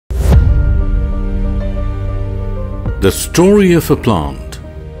The story of a plant,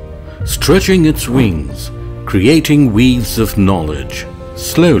 stretching its wings, creating weaves of knowledge,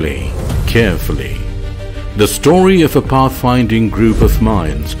 slowly, carefully. The story of a pathfinding group of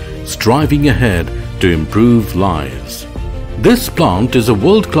minds striving ahead to improve lives. This plant is a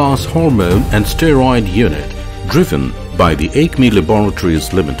world-class hormone and steroid unit driven by the ACME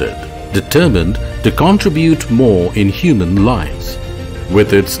Laboratories Limited, determined to contribute more in human lives.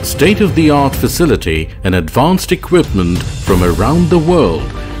 With its state-of-the-art facility and advanced equipment from around the world,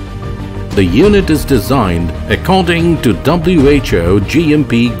 the unit is designed according to WHO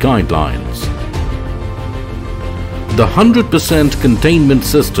GMP guidelines. The 100% containment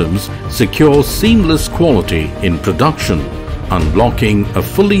systems secure seamless quality in production, unlocking a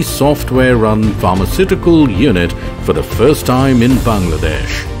fully software-run pharmaceutical unit for the first time in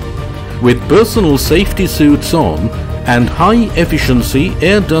Bangladesh. With personal safety suits on and high-efficiency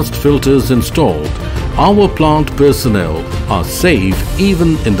air dust filters installed, our plant personnel are safe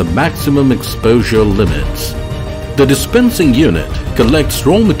even in the maximum exposure limits. The dispensing unit collects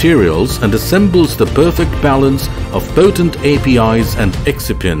raw materials and assembles the perfect balance of potent APIs and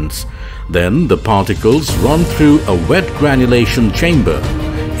excipients. Then the particles run through a wet granulation chamber.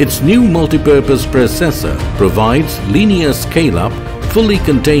 Its new multipurpose processor provides linear scale-up, fully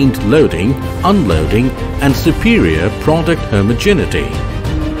contained loading, unloading and superior product homogeneity.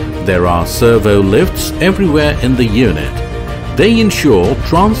 There are servo lifts everywhere in the unit. They ensure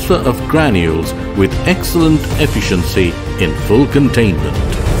transfer of granules with excellent efficiency in full containment.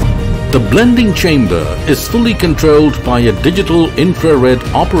 The blending chamber is fully controlled by a digital infrared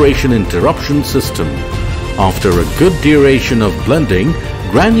operation interruption system. After a good duration of blending,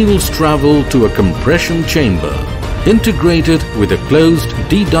 granules travel to a compression chamber. Integrated with a closed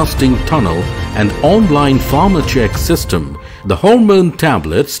dedusting tunnel and online pharma check system, the hormone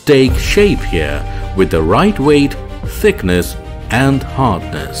tablets take shape here with the right weight, thickness and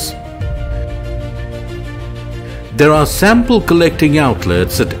hardness. There are sample collecting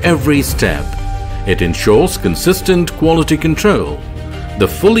outlets at every step. It ensures consistent quality control. The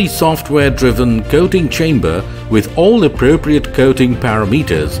fully software-driven coating chamber with all appropriate coating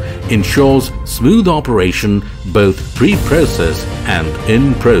parameters ensures smooth operation both pre-process and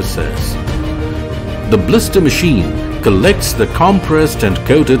in-process. The blister machine collects the compressed and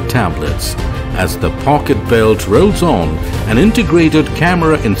coated tablets. As the pocket belt rolls on, an integrated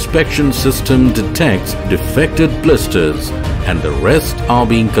camera inspection system detects defected blisters and the rest are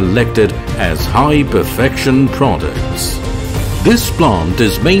being collected as high-perfection products. This plant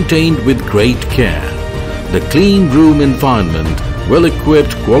is maintained with great care. The clean room environment,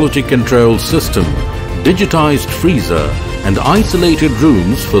 well-equipped quality control system, digitized freezer and isolated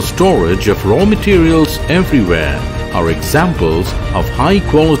rooms for storage of raw materials everywhere are examples of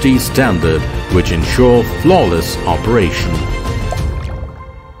high-quality standard which ensure flawless operation.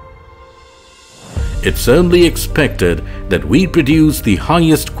 It's only expected that we produce the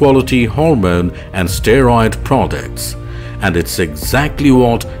highest quality hormone and steroid products. And it's exactly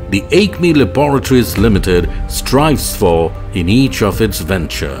what the ACME Laboratories Limited strives for in each of its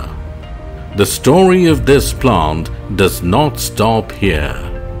venture. The story of this plant does not stop here,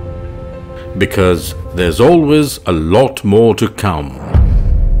 because there's always a lot more to come.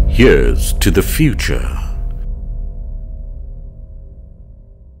 Here's to the future.